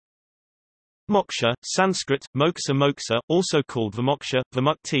Moksha, Sanskrit, Mokṣa, also called Vimoksha,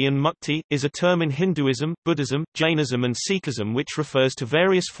 Vimukti and Mukti, is a term in Hinduism, Buddhism, Jainism and Sikhism which refers to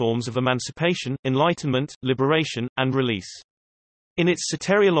various forms of emancipation, enlightenment, liberation, and release. In its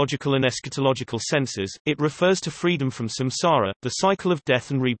soteriological and eschatological senses, it refers to freedom from samsara, the cycle of death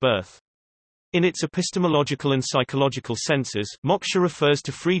and rebirth. In its epistemological and psychological senses, moksha refers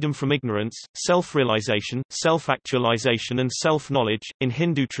to freedom from ignorance, self-realization, self-actualization and self-knowledge. In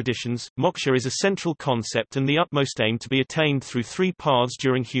Hindu traditions, moksha is a central concept and the utmost aim to be attained through three paths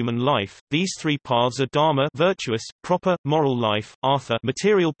during human life. These three paths are dharma, virtuous, proper, moral life, artha,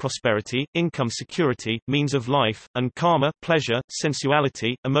 material prosperity, income security, means of life, and karma, pleasure,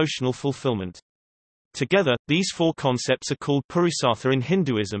 sensuality, emotional fulfillment. Together, these four concepts are called purusartha in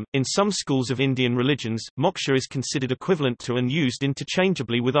Hinduism. In some schools of Indian religions, moksha is considered equivalent to and used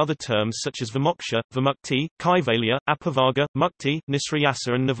interchangeably with other terms such as vimoksha, vimukti, kaivalya, apavaga, mukti,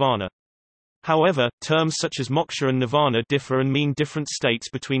 nisrayasa and nirvana. However, terms such as moksha and nirvana differ and mean different states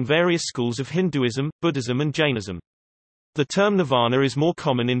between various schools of Hinduism, Buddhism and Jainism. The term nirvana is more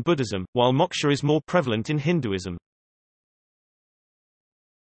common in Buddhism, while moksha is more prevalent in Hinduism.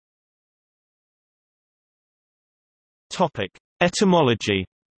 Topic: Etymology.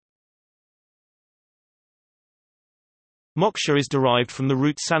 Moksha is derived from the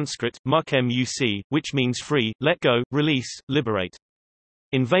root Sanskrit muk, which means free, let go, release, liberate.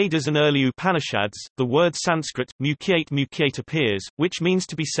 In Vedas and early Upanishads, the word Sanskrit mukyate appears, which means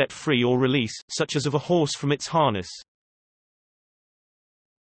to be set free or release, such as of a horse from its harness.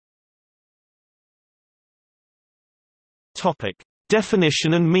 Topic: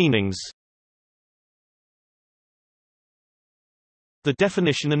 Definition and meanings. The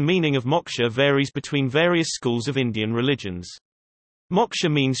definition and meaning of moksha varies between various schools of Indian religions. Moksha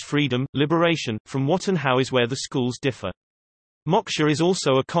means freedom, liberation, from what and how is where the schools differ. Moksha is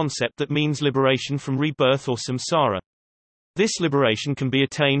also a concept that means liberation from rebirth or samsara. This liberation can be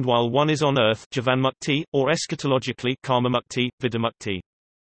attained while one is on earth jivanmukti, or eschatologically karmamukti, vidamukti.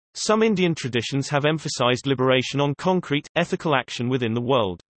 Some Indian traditions have emphasized liberation on concrete, ethical action within the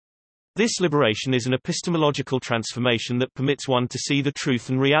world. This liberation is an epistemological transformation that permits one to see the truth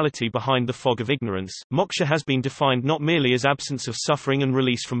and reality behind the fog of ignorance. Moksha has been defined not merely as absence of suffering and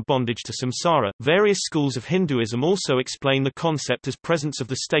release from bondage to samsara. Various schools of Hinduism also explain the concept as presence of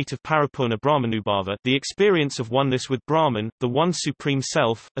the state of paripurna brahmanubhava, the experience of oneness with Brahman, the one supreme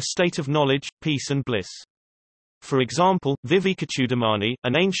self, a state of knowledge, peace and bliss. For example, Vivekachudamani,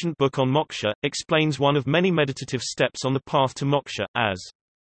 an ancient book on moksha, explains one of many meditative steps on the path to moksha, as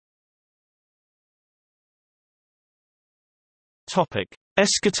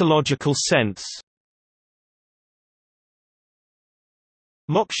Eschatological sense.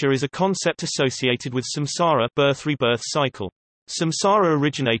 Moksha is a concept associated with samsara, birth-rebirth cycle. Samsara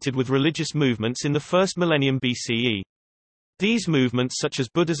originated with religious movements in the first millennium BCE. These movements such as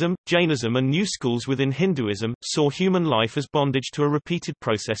Buddhism, Jainism and new schools within Hinduism, saw human life as bondage to a repeated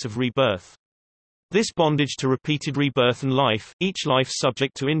process of rebirth. This bondage to repeated rebirth and life, each life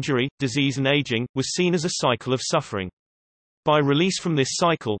subject to injury, disease and aging, was seen as a cycle of suffering. By release from this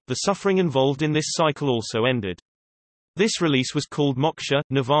cycle, the suffering involved in this cycle also ended. This release was called moksha,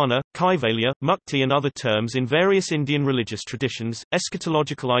 nirvana, kaivalya, mukti and other terms in various Indian religious traditions.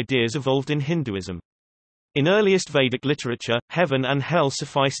 Eschatological ideas evolved in Hinduism. In earliest Vedic literature, heaven and hell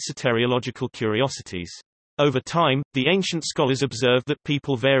sufficed soteriological curiosities. Over time, the ancient scholars observed that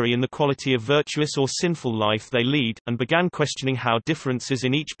people vary in the quality of virtuous or sinful life they lead, and began questioning how differences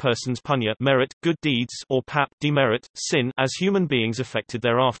in each person's punya merit, good deeds, or pap demerit, sin, as human beings affected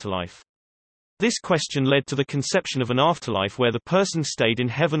their afterlife. This question led to the conception of an afterlife where the person stayed in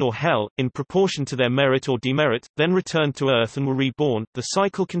heaven or hell, in proportion to their merit or demerit, then returned to earth and were reborn, the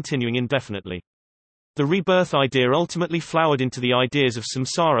cycle continuing indefinitely. The rebirth idea ultimately flowered into the ideas of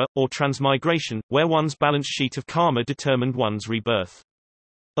samsara, or transmigration, where one's balance sheet of karma determined one's rebirth.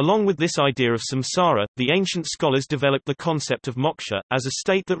 Along with this idea of samsara, the ancient scholars developed the concept of moksha, as a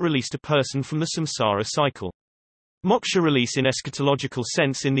state that released a person from the samsara cycle. Moksha release in eschatological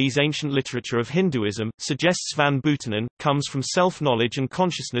sense in these ancient literature of Hinduism, suggests Van Buitenen, comes from self-knowledge and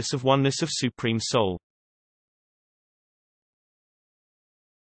consciousness of oneness of Supreme Soul.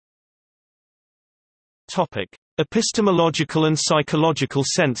 Epistemological and psychological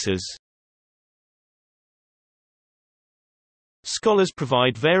senses. Scholars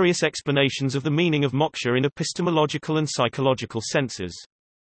provide various explanations of the meaning of moksha in epistemological and psychological senses.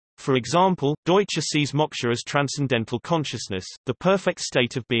 For example, Deutsche sees moksha as transcendental consciousness, the perfect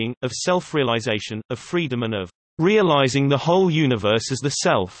state of being, of self-realization, of freedom and of realizing the whole universe as the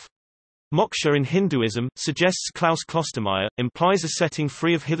self. Moksha in Hinduism, suggests Klaus Klostermaier, implies a setting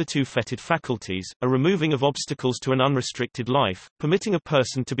free of hitherto fetid faculties, a removing of obstacles to an unrestricted life, permitting a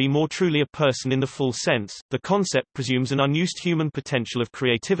person to be more truly a person in the full sense. The concept presumes an unused human potential of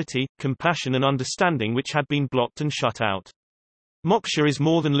creativity, compassion and understanding which had been blocked and shut out. Moksha is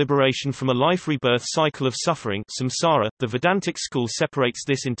more than liberation from a life-rebirth cycle of suffering, samsara. The Vedantic school separates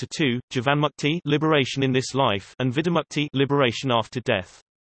this into two: jivanmukti, liberation in this life, and vidamukti, liberation after death.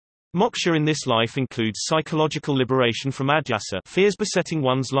 Moksha in this life includes psychological liberation from adhyasa, fears besetting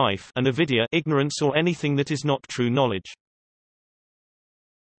one's life, and avidya, ignorance or anything that is not true knowledge.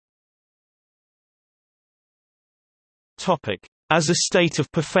 Topic: As a state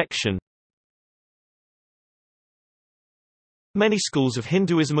of perfection. Many schools of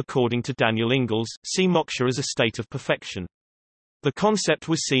Hinduism, according to Daniel Ingalls, see moksha as a state of perfection. The concept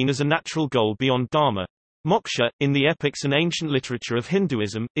was seen as a natural goal beyond dharma. Moksha, in the epics and ancient literature of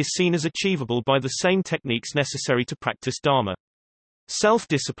Hinduism, is seen as achievable by the same techniques necessary to practice dharma.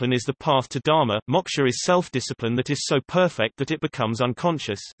 Self-discipline is the path to dharma. Moksha is self-discipline that is so perfect that it becomes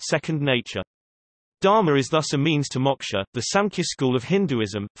unconscious, second nature. Dharma is thus a means to moksha. The Sāmkhya school of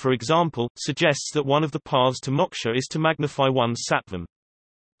Hinduism, for example, suggests that one of the paths to moksha is to magnify one's sattvam.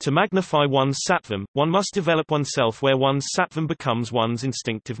 To magnify one's sattvam, one must develop oneself where one's sattvam becomes one's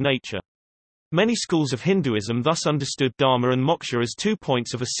instinctive nature. Many schools of Hinduism thus understood dharma and moksha as 2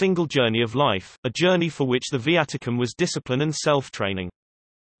 points of a single journey of life, a journey for which the viaticum was discipline and self-training.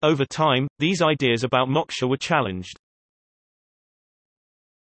 Over time, these ideas about moksha were challenged.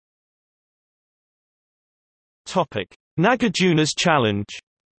 Nagarjuna's challenge.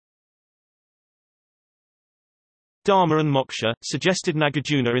 Dharma and moksha, suggested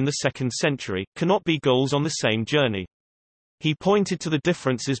Nagarjuna in the 2nd century, cannot be goals on the same journey. He pointed to the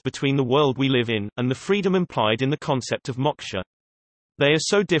differences between the world we live in, and the freedom implied in the concept of moksha. They are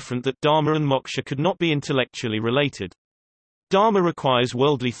so different that dharma and moksha could not be intellectually related. Dharma requires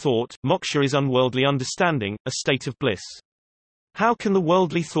worldly thought, moksha is unworldly understanding, a state of bliss. How can the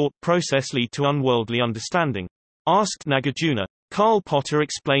worldly thought process lead to unworldly understanding? Asked Nagarjuna. Karl Potter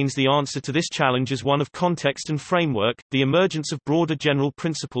explains the answer to this challenge as one of context and framework, the emergence of broader general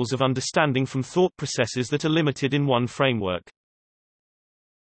principles of understanding from thought processes that are limited in one framework.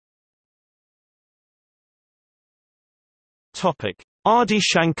 Adi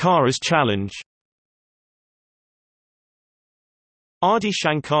Shankara's challenge. Adi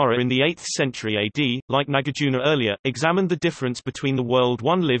Shankara in the 8th century AD, like Nagarjuna earlier, examined the difference between the world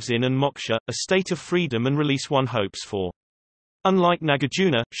one lives in and moksha, a state of freedom and release one hopes for. Unlike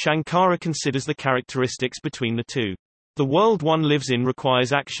Nagarjuna, Shankara considers the characteristics between the two. The world one lives in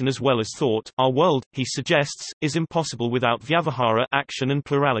requires action as well as thought. Our world, he suggests, is impossible without vyavahara, action and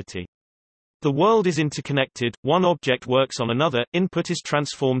plurality. The world is interconnected, one object works on another, input is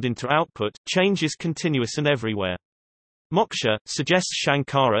transformed into output, change is continuous and everywhere. Moksha, suggests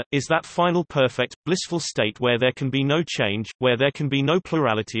Shankara, is that final perfect, blissful state where there can be no change, where there can be no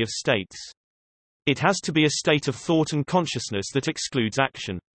plurality of states. It has to be a state of thought and consciousness that excludes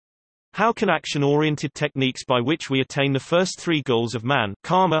action. How can action-oriented techniques by which we attain the first 3 goals of man,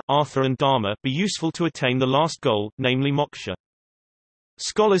 karma, artha and dharma, be useful to attain the last goal, namely moksha?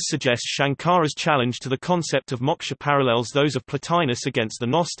 Scholars suggest Shankara's challenge to the concept of moksha parallels those of Plotinus against the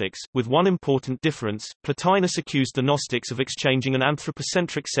Gnostics, with one important difference. Plotinus accused the Gnostics of exchanging an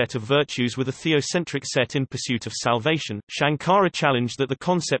anthropocentric set of virtues with a theocentric set in pursuit of salvation. Shankara challenged that the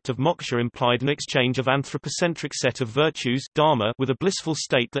concept of moksha implied an exchange of anthropocentric set of virtues, dharma, with a blissful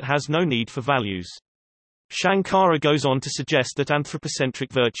state that has no need for values. Shankara goes on to suggest that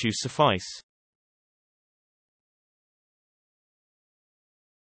anthropocentric virtues suffice.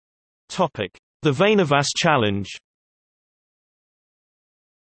 The Vaisnavas challenge.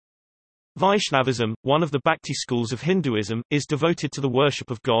 Vaishnavism, one of the Bhakti schools of Hinduism, is devoted to the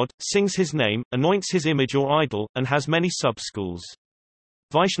worship of God, sings his name, anoints his image or idol, and has many sub-schools.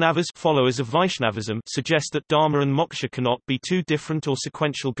 Vaishnavas, followers of Vaishnavism, suggest that dharma and moksha cannot be 2 different or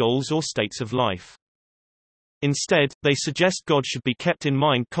sequential goals or states of life. Instead, they suggest God should be kept in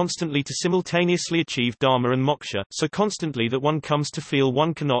mind constantly to simultaneously achieve dharma and moksha, so constantly that one comes to feel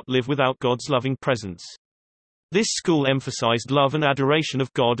one cannot live without God's loving presence. This school emphasized love and adoration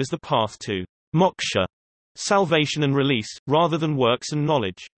of God as the path to moksha, salvation and release, rather than works and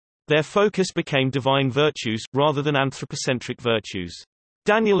knowledge. Their focus became divine virtues, rather than anthropocentric virtues.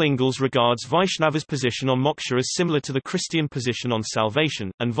 Daniel Ingalls regards Vaishnava's position on moksha as similar to the Christian position on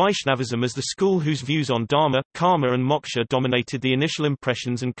salvation, and Vaishnavism as the school whose views on dharma, karma and moksha dominated the initial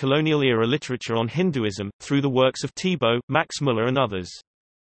impressions and colonial-era literature on Hinduism, through the works of Thibaut, Max Muller and others.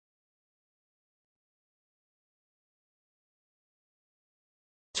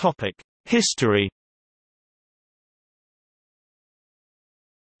 History.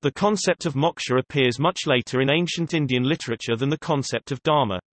 The concept of moksha appears much later in ancient Indian literature than the concept of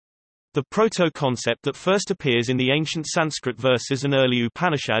dharma. The proto-concept that first appears in the ancient Sanskrit verses and early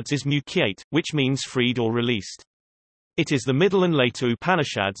Upanishads is mukyate, which means freed or released. It is the middle and later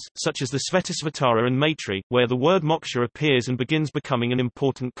Upanishads, such as the Svetasvatara and Maitri, where the word moksha appears and begins becoming an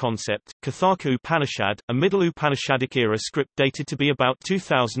important concept. Katharka Upanishad, a middle Upanishadic era script dated to be about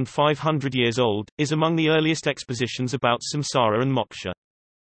 2,500 years old, is among the earliest expositions about samsara and moksha.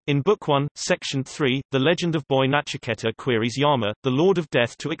 In Book 1, Section 3, the legend of boy Nachiketa queries Yama, the lord of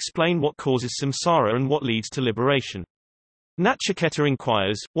death, to explain what causes samsara and what leads to liberation. Nachiketa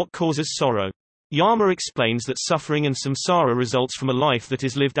inquires, what causes sorrow? Yama explains that suffering and samsara results from a life that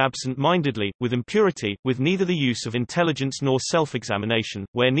is lived absent-mindedly, with impurity, with neither the use of intelligence nor self-examination,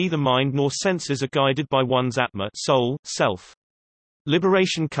 where neither mind nor senses are guided by one's atma, soul, self.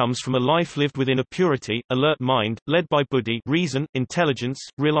 Liberation comes from a life lived within a purity, alert mind, led by buddhi, reason, intelligence,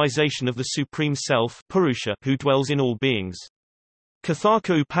 realization of the supreme self, purusha, who dwells in all beings.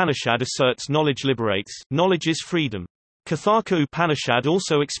 Katharka Upanishad asserts knowledge liberates, knowledge is freedom. Katharka Upanishad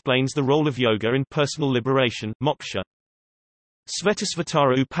also explains the role of yoga in personal liberation, moksha.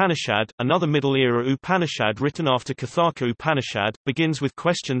 Svetasvatara Upanishad, another Middle-era Upanishad written after Katharka Upanishad, begins with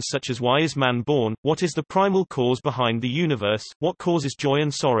questions such as why is man born, what is the primal cause behind the universe, what causes joy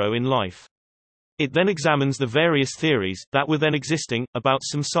and sorrow in life. It then examines the various theories, that were then existing, about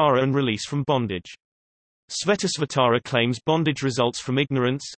samsara and release from bondage. Svetasvatara claims bondage results from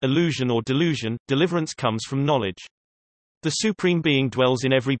ignorance, illusion or delusion, deliverance comes from knowledge. The Supreme Being dwells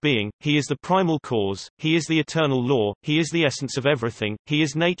in every being, He is the primal cause, He is the eternal law, He is the essence of everything, He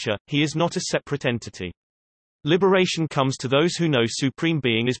is nature, He is not a separate entity. Liberation comes to those who know Supreme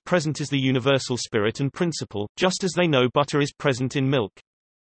Being is present as the universal spirit and principle, just as they know butter is present in milk.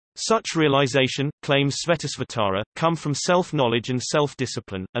 Such realization, claims Svetasvatara, come from self-knowledge and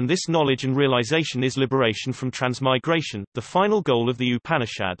self-discipline, and this knowledge and realization is liberation from transmigration, the final goal of the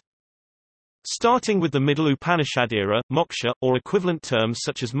Upanishad. Starting with the Middle Upanishad era, moksha, or equivalent terms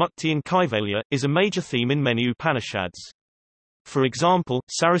such as mukti and kaivalya, is a major theme in many Upanishads. For example,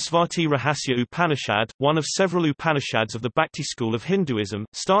 Sarasvati Rahasya Upanishad, one of several Upanishads of the Bhakti school of Hinduism,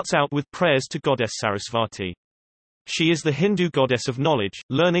 starts out with prayers to goddess Sarasvati. She is the Hindu goddess of knowledge,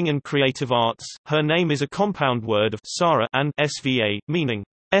 learning and creative arts. Her name is a compound word of sara and sva, meaning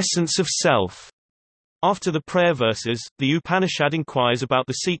essence of self. After the prayer verses, the Upanishad inquires about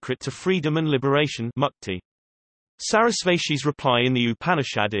the secret to freedom and liberation, mukti. Sarasvati's reply in the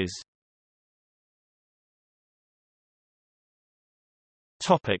Upanishad is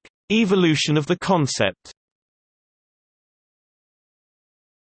Topic: Evolution of the concept.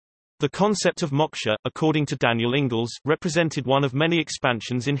 The concept of moksha, according to Daniel Ingalls, represented one of many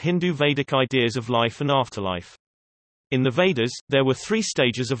expansions in Hindu Vedic ideas of life and afterlife. In the Vedas, there were three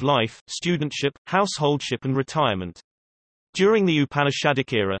stages of life: studentship, householdship and retirement. During the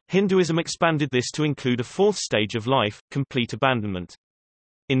Upanishadic era, Hinduism expanded this to include a fourth stage of life, complete abandonment.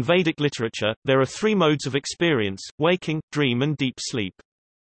 In Vedic literature, there are three modes of experience: waking, dream and deep sleep.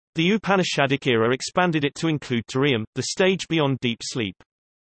 The Upanishadic era expanded it to include Turiyam, the stage beyond deep sleep.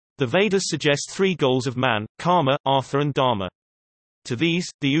 The Vedas suggest three goals of man: karma, artha and dharma. To these,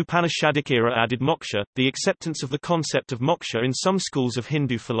 the Upanishadic era added moksha. The acceptance of the concept of moksha in some schools of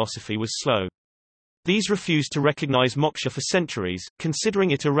Hindu philosophy was slow. These refused to recognize moksha for centuries,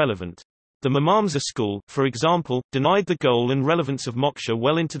 considering it irrelevant. The Mimamsa school, for example, denied the goal and relevance of moksha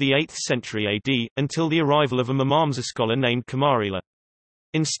well into the 8th century AD, until the arrival of a Mimamsa scholar named Kumarila.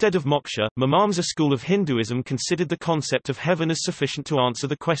 Instead of moksha, Mimamsa school of Hinduism considered the concept of heaven as sufficient to answer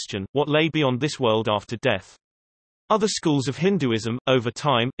the question, what lay beyond this world after death. Other schools of Hinduism, over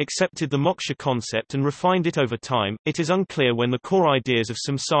time, accepted the moksha concept and refined it over time. It is unclear when the core ideas of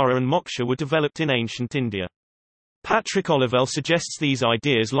samsara and moksha were developed in ancient India. Patrick Olivelle suggests these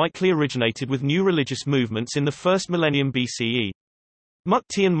ideas likely originated with new religious movements in the first millennium BCE.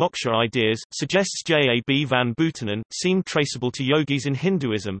 Mukti and moksha ideas, suggests J. A. B. van Buitenen, seem traceable to yogis in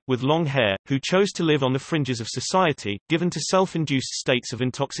Hinduism, with long hair, who chose to live on the fringes of society, given to self-induced states of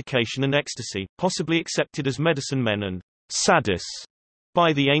intoxication and ecstasy, possibly accepted as medicine men and sadhus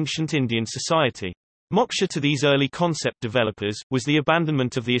by the ancient Indian society. Moksha to these early concept developers, was the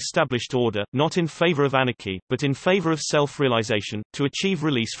abandonment of the established order, not in favor of anarchy, but in favor of self-realization, to achieve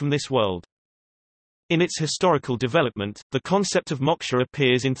release from this world. In its historical development, the concept of moksha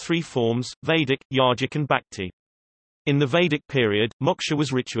appears in three forms: Vedic, Yogic and Bhakti. In the Vedic period, moksha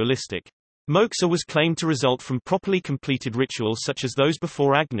was ritualistic. Mokṣa was claimed to result from properly completed rituals such as those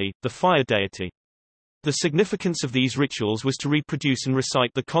before Agni, the fire deity. The significance of these rituals was to reproduce and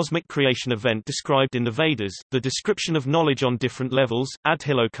recite the cosmic creation event described in the Vedas. The description of knowledge on different levels,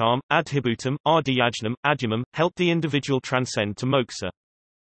 adhilokam, adhibhutam, adhyajnam, adhyamam, helped the individual transcend to moksha.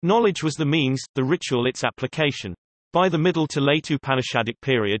 Knowledge was the means, the ritual its application. By the middle to late Upanishadic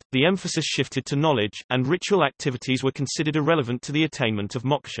period, the emphasis shifted to knowledge, and ritual activities were considered irrelevant to the attainment of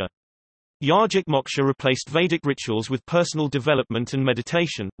moksha. Yogic moksha replaced Vedic rituals with personal development and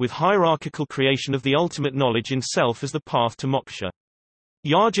meditation, with hierarchical creation of the ultimate knowledge in self as the path to moksha.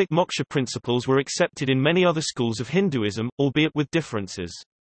 Yogic moksha principles were accepted in many other schools of Hinduism, albeit with differences.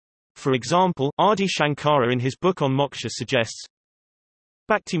 For example, Adi Shankara in his book on moksha suggests,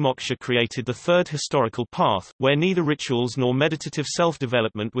 Bhakti moksha created the third historical path, where neither rituals nor meditative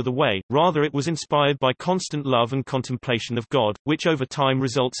self-development were the way, rather it was inspired by constant love and contemplation of God, which over time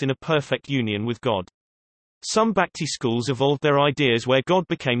results in a perfect union with God. Some Bhakti schools evolved their ideas where God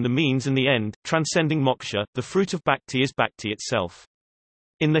became the means and the end, transcending moksha. The fruit of Bhakti is Bhakti itself.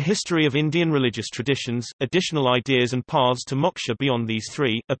 In the history of Indian religious traditions, additional ideas and paths to moksha beyond these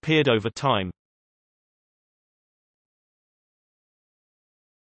three, appeared over time.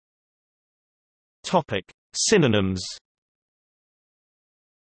 Topic: Synonyms.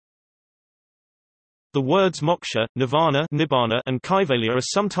 The words moksha, nirvana, nibbana, and kaivalya are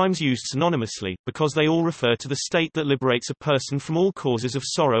sometimes used synonymously, because they all refer to the state that liberates a person from all causes of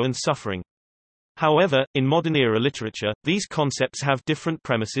sorrow and suffering. However, in modern-era literature, these concepts have different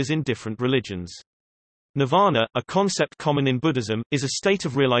premises in different religions. Nirvana, a concept common in Buddhism, is a state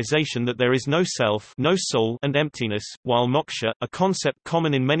of realization that there is no self, no soul, and emptiness, while moksha, a concept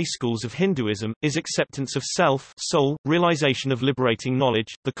common in many schools of Hinduism, is acceptance of self, soul, realization of liberating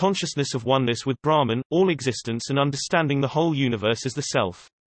knowledge, the consciousness of oneness with Brahman, all existence and understanding the whole universe as the self.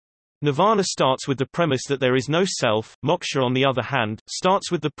 Nirvana starts with the premise that there is no self. Moksha, on the other hand,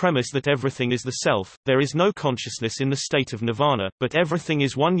 starts with the premise that everything is the self. There is no consciousness in the state of nirvana, but everything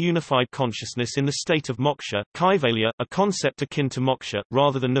is one unified consciousness in the state of moksha. Kaivalya, a concept akin to moksha,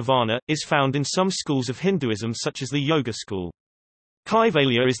 rather than nirvana, is found in some schools of Hinduism such as the Yoga school.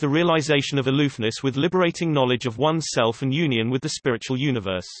 Kaivalya is the realization of aloofness with liberating knowledge of one's self and union with the spiritual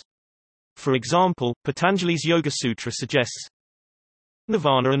universe. For example, Patanjali's Yoga Sutra suggests,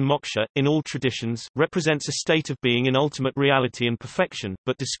 Nirvana and moksha, in all traditions, represents a state of being in ultimate reality and perfection,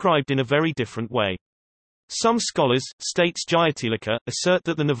 but described in a very different way. Some scholars, states Jainism, assert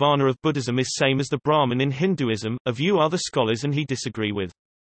that the nirvana of Buddhism is same as the Brahman in Hinduism, a view other scholars and he disagree with.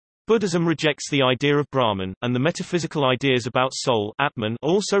 Buddhism rejects the idea of Brahman, and the metaphysical ideas about soul Atman are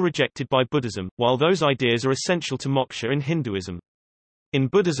also rejected by Buddhism, while those ideas are essential to moksha in Hinduism. In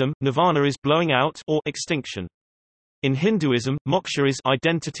Buddhism, nirvana is blowing out or extinction. In Hinduism, moksha is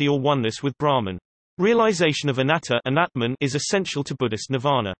identity or oneness with Brahman. Realization of anatta Atman is essential to Buddhist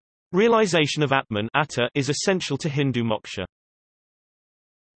nirvana. Realization of Atman Atta is essential to Hindu moksha.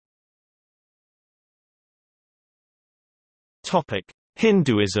 Topic: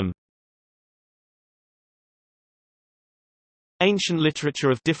 Hinduism. Ancient literature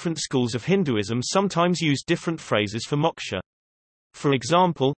of different schools of Hinduism sometimes use different phrases for moksha. For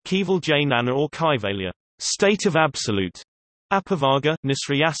example, Keval Jnana or Kaivalya, state of absolute, Apavaga,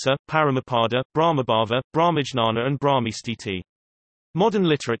 Nisrayasa, Paramapada, Brahmabhava, Brahmajnana and Brahmistiti. Modern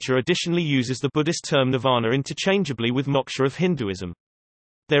literature additionally uses the Buddhist term nirvana interchangeably with moksha of Hinduism.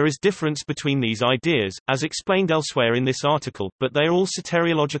 There is difference between these ideas, as explained elsewhere in this article, but they are all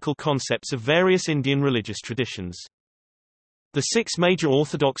soteriological concepts of various Indian religious traditions. The six major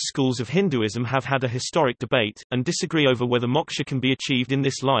orthodox schools of Hinduism have had a historic debate, and disagree over whether moksha can be achieved in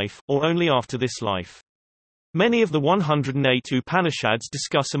this life, or only after this life. Many of the 108 Upanishads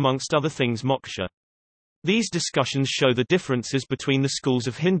discuss amongst other things moksha. These discussions show the differences between the schools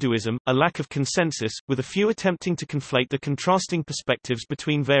of Hinduism, a lack of consensus, with a few attempting to conflate the contrasting perspectives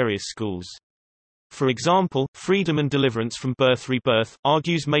between various schools. For example, freedom and deliverance from birth-rebirth,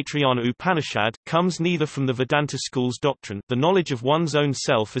 argues Maitrayana Upanishad, comes neither from the Vedanta school's doctrine, the knowledge of one's own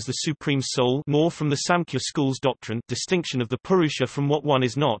self as the supreme soul, nor from the Sāmkhya school's doctrine, distinction of the Purusha from what one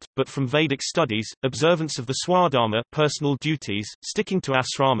is not, but from Vedic studies, observance of the Swadharma, personal duties, sticking to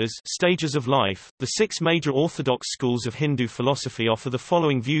asramas, stages of life. The six major orthodox schools of Hindu philosophy offer the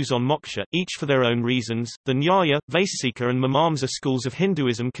following views on moksha, each for their own reasons. The Nyaya, Vaisika and Mimamsa schools of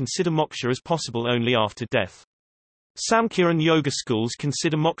Hinduism consider moksha as possible only after death. Sāmkhya and Yoga schools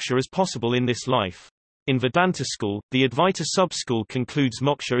consider moksha as possible in this life. In Vedanta school, the Advaita sub-school concludes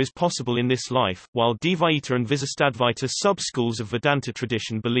moksha is possible in this life, while Dvaita and Visistadvaita sub-schools of Vedanta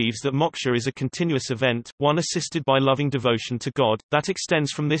tradition believes that moksha is a continuous event, one assisted by loving devotion to God, that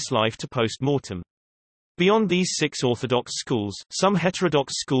extends from this life to post-mortem. Beyond these 6 orthodox schools, some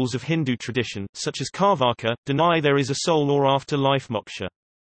heterodox schools of Hindu tradition, such as Karvaka, deny there is a soul or after-life moksha.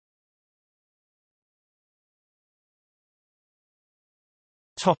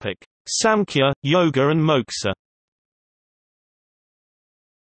 Topic: Sāmkhya, Yoga and Mokṣa.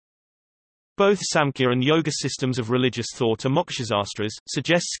 Both Sāmkhya and Yoga systems of religious thought are mokshasastras,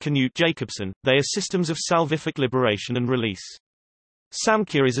 suggests Knut Jacobsen. They are systems of salvific liberation and release.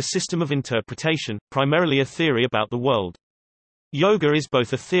 Sāmkhya is a system of interpretation, primarily a theory about the world. Yoga is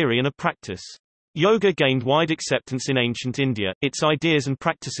both a theory and a practice. Yoga gained wide acceptance in ancient India. Its ideas and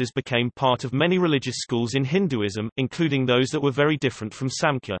practices became part of many religious schools in Hinduism, including those that were very different from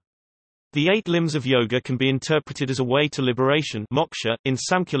Sāmkhya. The 8 limbs of yoga can be interpreted as a way to liberation, moksha. In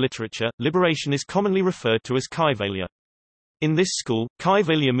Sāmkhya literature, liberation is commonly referred to as kaivalya. In this school,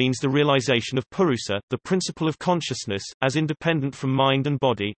 kaivalya means the realization of purusa, the principle of consciousness, as independent from mind and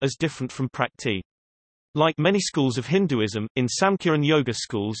body, as different from prakti. Like many schools of Hinduism, in Sāmkhya and Yoga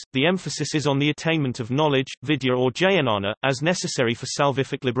schools, the emphasis is on the attainment of knowledge, vidya or jnana, as necessary for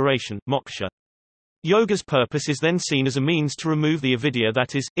salvific liberation, moksha. Yoga's purpose is then seen as a means to remove the avidya,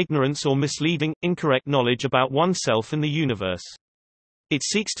 that is, ignorance or misleading, incorrect knowledge about oneself and the universe. It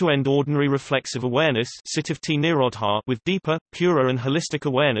seeks to end ordinary reflexive awareness with deeper, purer and holistic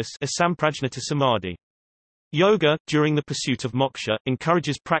awareness samadhi. Yoga, during the pursuit of moksha,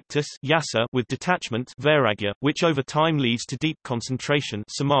 encourages practice yasa with detachment vairagya, which over time leads to deep concentration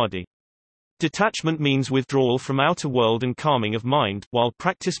samadhi. Detachment means withdrawal from outer world and calming of mind, while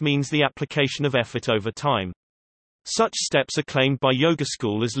practice means the application of effort over time. Such steps are claimed by yoga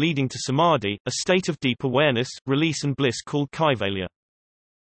school as leading to samadhi, a state of deep awareness, release and bliss called kaivalya.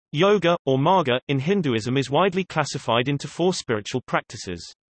 Yoga, or marga, in Hinduism is widely classified into 4 spiritual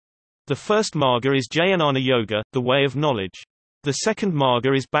practices. The first marga is jnana yoga, the way of knowledge. The second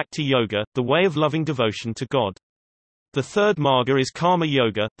marga is bhakti yoga, the way of loving devotion to God. The third marga is karma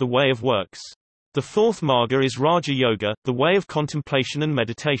yoga, the way of works. The fourth marga is raja yoga, the way of contemplation and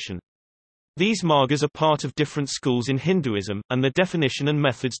meditation. These margas are part of different schools in Hinduism, and their definition and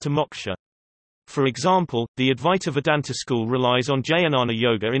methods to moksha. For example, the Advaita Vedanta school relies on jnana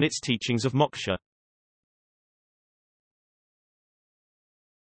yoga in its teachings of moksha.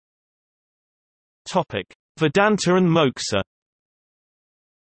 Topic: Vedanta and Mokṣa.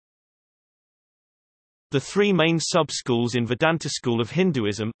 The 3 main sub-schools in Vedanta school of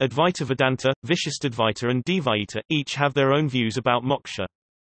Hinduism, Advaita Vedanta, Vishishtadvaita and Dvaita, each have their own views about moksha.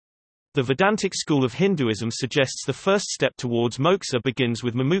 The Vedantic school of Hinduism suggests the first step towards moksha begins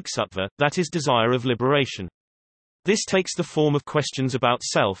with mumukshutva, that is desire of liberation. This takes the form of questions about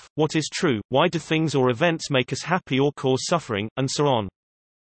self, what is true, why do things or events make us happy or cause suffering, and so on.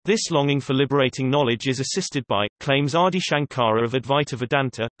 This longing for liberating knowledge is assisted by, claims Adi Shankara of Advaita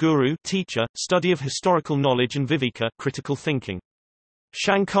Vedanta, guru, teacher, study of historical knowledge and viveka, critical thinking.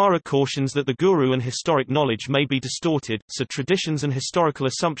 Shankara cautions that the guru and historic knowledge may be distorted, so traditions and historical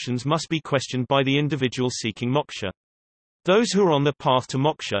assumptions must be questioned by the individual seeking moksha. Those who are on the path to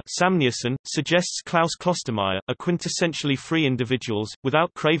moksha, Samnyasan, suggests Klaus Klostermaier, are quintessentially free individuals,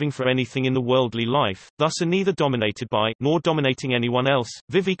 without craving for anything in the worldly life, thus are neither dominated by, nor dominating anyone else.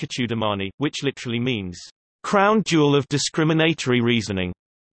 Vivekachudamani, which literally means, crown jewel of discriminatory reasoning,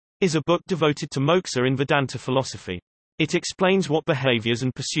 is a book devoted to moksha in Vedanta philosophy. It explains what behaviors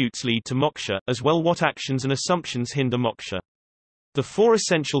and pursuits lead to moksha, as well what actions and assumptions hinder moksha. The 4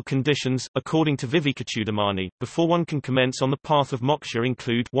 essential conditions, according to Vivekachudamani, before one can commence on the path of moksha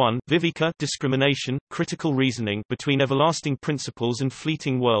include 1. Viveka, discrimination, critical reasoning between everlasting principles and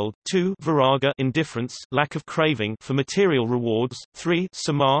fleeting world. 2. Viraga, indifference, lack of craving for material rewards. 3.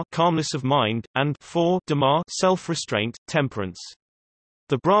 Sama, calmness of mind, and 4. Dhamma, self-restraint, temperance.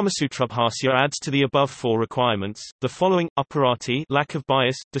 The Brahmasutrabhasya adds to the above 4 requirements the following: aparati, lack of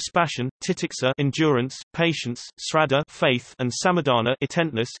bias, dispassion; titiksa, endurance, patience; sraddha, faith; and samadhana,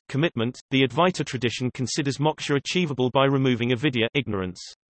 attentness, commitment. The Advaita tradition considers moksha achievable by removing avidya, ignorance.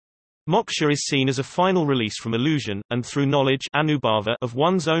 Moksha is seen as a final release from illusion, and through knowledge anubhava of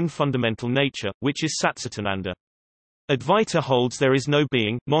one's own fundamental nature, which is satsatananda. Advaita holds there is no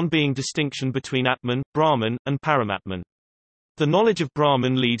being, non-being distinction between Atman, Brahman, and Paramatman. The knowledge of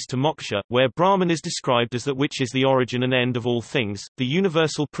Brahman leads to moksha, where Brahman is described as that which is the origin and end of all things, the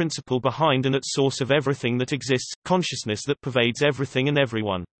universal principle behind and at source of everything that exists, consciousness that pervades everything and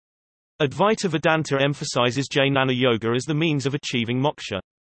everyone. Advaita Vedanta emphasizes jnana yoga as the means of achieving moksha.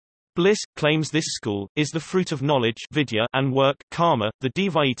 Bliss, claims this school, is the fruit of knowledge vidya and work karma. The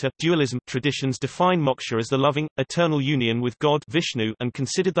Dvaita dualism traditions define moksha as the loving, eternal union with God Vishnu and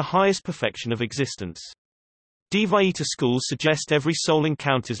considered the highest perfection of existence. Dvaita schools suggest every soul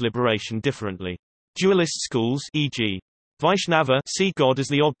encounters liberation differently. Dualist schools, e.g. Vaishnava, see God as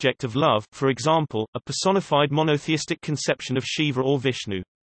the object of love, for example, a personified monotheistic conception of Shiva or Vishnu.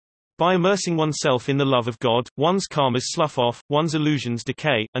 By immersing oneself in the love of God, one's karmas slough off, one's illusions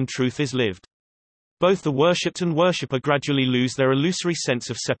decay, and truth is lived. Both the worshipped and worshipper gradually lose their illusory sense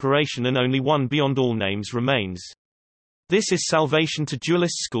of separation and only one beyond all names remains. This is salvation to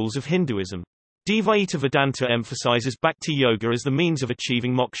dualist schools of Hinduism. Dvaita Vedanta emphasizes Bhakti Yoga as the means of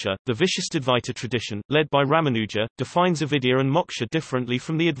achieving moksha. The Vishishtadvaita tradition, led by Ramanuja, defines avidya and moksha differently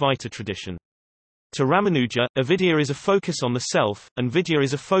from the Advaita tradition. To Ramanuja, avidya is a focus on the self, and vidya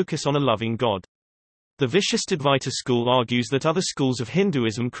is a focus on a loving God. The Vishishtadvaita school argues that other schools of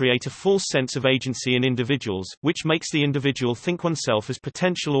Hinduism create a false sense of agency in individuals, which makes the individual think oneself as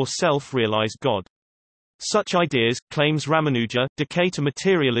potential or self-realized God. Such ideas, claims Ramanuja, decay to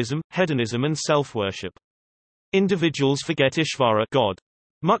materialism, hedonism and self-worship. Individuals forget Ishvara, God.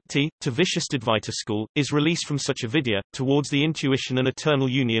 Mukti, to Vishishtadvaita school, is release from such avidya, towards the intuition and eternal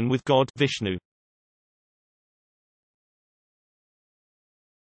union with God, Vishnu.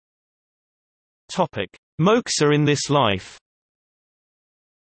 Mokṣa in this life.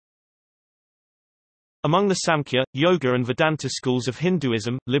 Among the Sāmkhya, Yoga and Vedanta schools of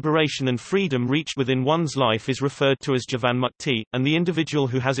Hinduism, liberation and freedom reached within one's life is referred to as Jivanmukti, and the individual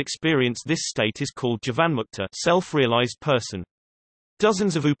who has experienced this state is called Jivanmukta, self-realized person.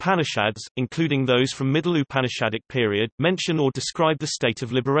 Dozens of Upanishads, including those from Middle Upanishadic period, mention or describe the state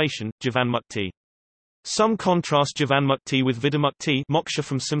of liberation, Jivanmukti. Some contrast Jivanmukti with Vidamukti, moksha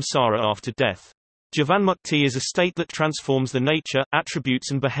from samsara after death. Jivanmukti is a state that transforms the nature,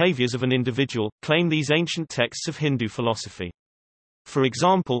 attributes and behaviors of an individual, claim these ancient texts of Hindu philosophy. For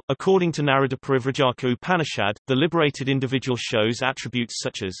example, according to Narada Parivrajaka Upanishad, the liberated individual shows attributes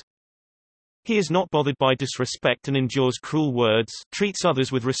such as he is not bothered by disrespect and endures cruel words, treats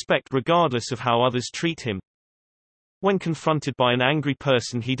others with respect regardless of how others treat him. When confronted by an angry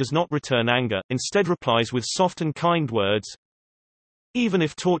person he does not return anger, instead replies with soft and kind words. Even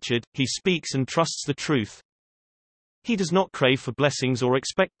if tortured, he speaks and trusts the truth. He does not crave for blessings or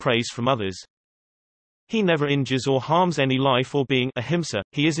expect praise from others. He never injures or harms any life or being, ahimsa.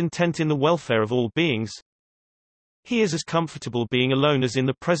 He is intent in the welfare of all beings. He is as comfortable being alone as in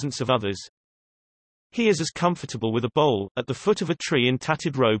the presence of others. He is as comfortable with a bowl, at the foot of a tree in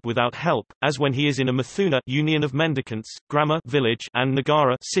tattered robe without help, as when he is in a mathuna union of mendicants, grama village, and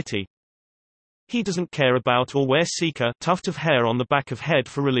nagara city. He doesn't care about or wear sika tuft of hair on the back of head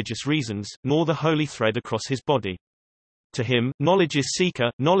for religious reasons, nor the holy thread across his body. To him, knowledge is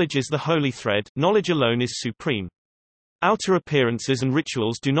sika, knowledge is the holy thread, knowledge alone is supreme. Outer appearances and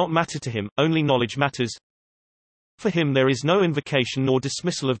rituals do not matter to him, only knowledge matters. For him there is no invocation nor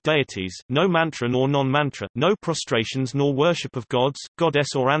dismissal of deities, no mantra nor non-mantra, no prostrations nor worship of gods,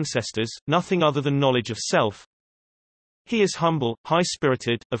 goddess or ancestors, nothing other than knowledge of self. He is humble,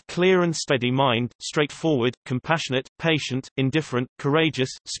 high-spirited, of clear and steady mind, straightforward, compassionate, patient, indifferent, courageous,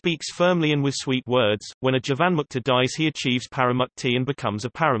 speaks firmly and with sweet words. When a Jivanmukta dies he achieves Paramukti and becomes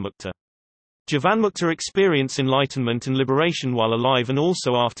a Paramukta. Jivanmukta experience enlightenment and liberation while alive and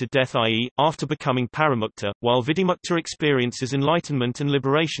also after death, i.e., after becoming Paramukta, while Vidimukta experiences enlightenment and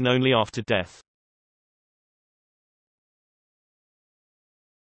liberation only after death.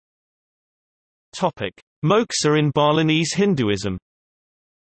 Mokṣa in Balinese Hinduism.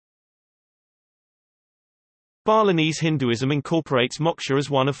 Balinese Hinduism incorporates moksha as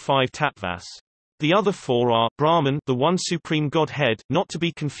one of 5 tattvas. The other 4 are Brahman, the one supreme Godhead, not to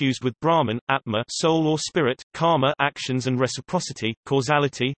be confused with Brahman, Atma, soul or spirit, karma, actions and reciprocity,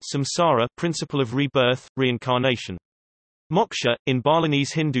 causality, samsara, principle of rebirth, reincarnation. Moksha, in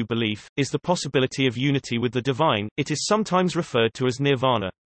Balinese Hindu belief, is the possibility of unity with the divine. It is sometimes referred to as nirvana.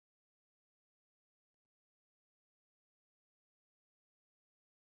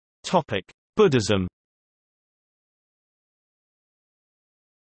 Buddhism.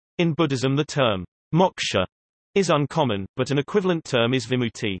 In Buddhism the term moksha is uncommon, but an equivalent term is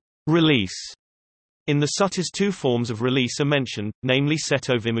vimutti, release. In the suttas 2 forms of release are mentioned, namely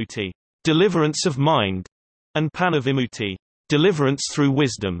seto vimutti, deliverance of mind, and panna vimutti, deliverance through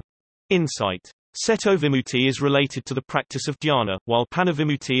wisdom, insight. Seto vimutti is related to the practice of dhyana, while panna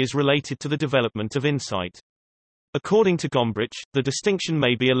vimutti is related to the development of insight. According to Gombrich, the distinction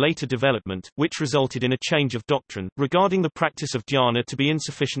may be a later development, which resulted in a change of doctrine, regarding the practice of dhyana to be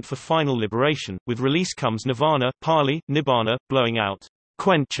insufficient for final liberation. With release comes nirvana, Pali, nibbana, blowing out,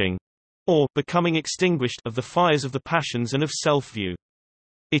 quenching, or becoming extinguished of the fires of the passions and of self-view.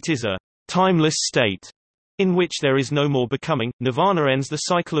 It is a timeless state, in which there is no more becoming. Nirvana ends the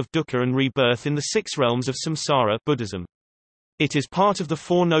cycle of dukkha and rebirth in the 6 realms of samsara Buddhism. It is part of the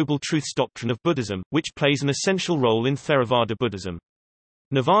Four Noble Truths doctrine of Buddhism, which plays an essential role in Theravada Buddhism.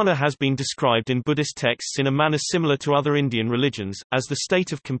 Nirvana has been described in Buddhist texts in a manner similar to other Indian religions, as the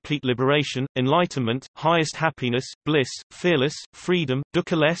state of complete liberation, enlightenment, highest happiness, bliss, fearless, freedom,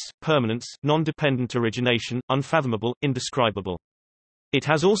 dukkha-less, permanence, non-dependent origination, unfathomable, indescribable. It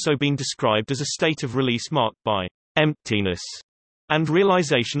has also been described as a state of release marked by emptiness and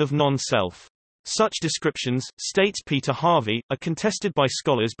realization of non-self. Such descriptions, states Peter Harvey, are contested by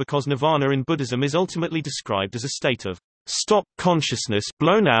scholars because nirvana in Buddhism is ultimately described as a state of stop consciousness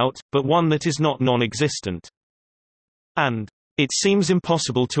blown out, but one that is not non-existent. And it seems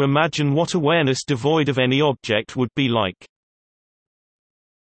impossible to imagine what awareness devoid of any object would be like.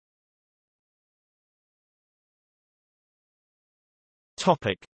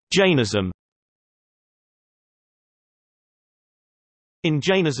 Topic: Jainism. In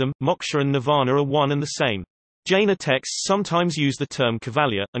Jainism, moksha and nirvana are one and the same. Jaina texts sometimes use the term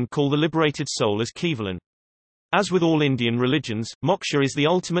kaivalya, and call the liberated soul as Kevalan. As with all Indian religions, moksha is the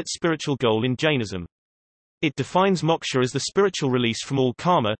ultimate spiritual goal in Jainism. It defines moksha as the spiritual release from all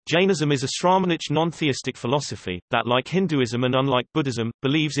karma. Jainism is a Shramanic non-theistic philosophy, that like Hinduism and unlike Buddhism,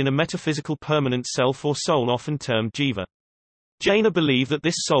 believes in a metaphysical permanent self or soul often termed jiva. Jaina believe that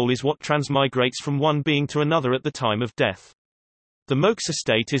this soul is what transmigrates from one being to another at the time of death. The Mokṣa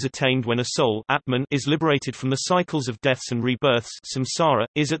state is attained when a soul Atman is liberated from the cycles of deaths and rebirths samsara,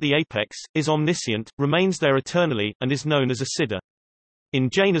 is at the apex, is omniscient, remains there eternally, and is known as a siddha. In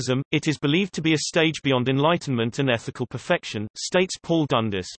Jainism, it is believed to be a stage beyond enlightenment and ethical perfection, states Paul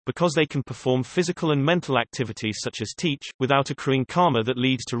Dundas, because they can perform physical and mental activities such as teach, without accruing karma that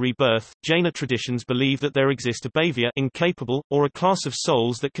leads to rebirth. Jaina traditions believe that there exist abhavya incapable, or a class of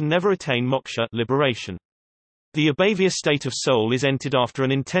souls that can never attain moksha liberation. The abhavya state of soul is entered after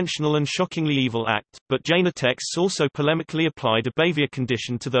an intentional and shockingly evil act, but Jaina texts also polemically applied abhavya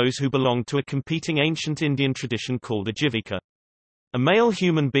condition to those who belong to a competing ancient Indian tradition called ajivika. A male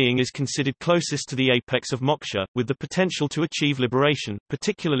human being is considered closest to the apex of moksha, with the potential to achieve liberation,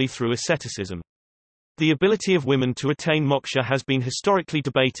 particularly through asceticism. The ability of women to attain moksha has been historically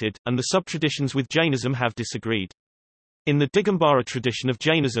debated, and the subtraditions with Jainism have disagreed. In the Digambara tradition of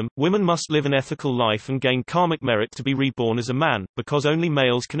Jainism, women must live an ethical life and gain karmic merit to be reborn as a man, because only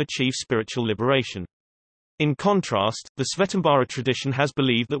males can achieve spiritual liberation. In contrast, the Svetambara tradition has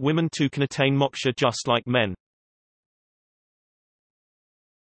believed that women too can attain moksha just like men.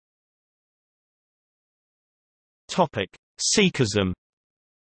 Sikhism.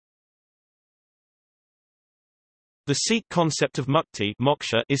 The Sikh concept of mukti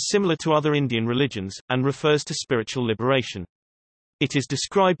moksha is similar to other Indian religions, and refers to spiritual liberation. It is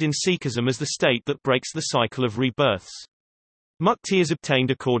described in Sikhism as the state that breaks the cycle of rebirths. Mukti is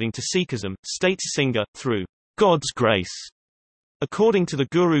obtained according to Sikhism, states Singha, through God's grace. According to the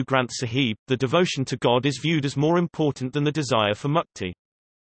Guru Granth Sahib, the devotion to God is viewed as more important than the desire for mukti.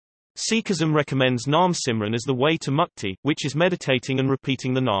 Sikhism recommends Naam Simran as the way to mukti, which is meditating and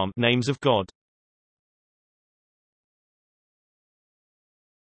repeating the Naam names of God.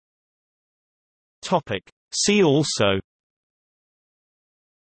 See also: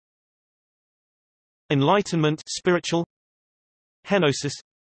 Enlightenment, spiritual; Henosis;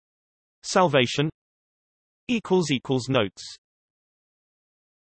 Salvation. Notes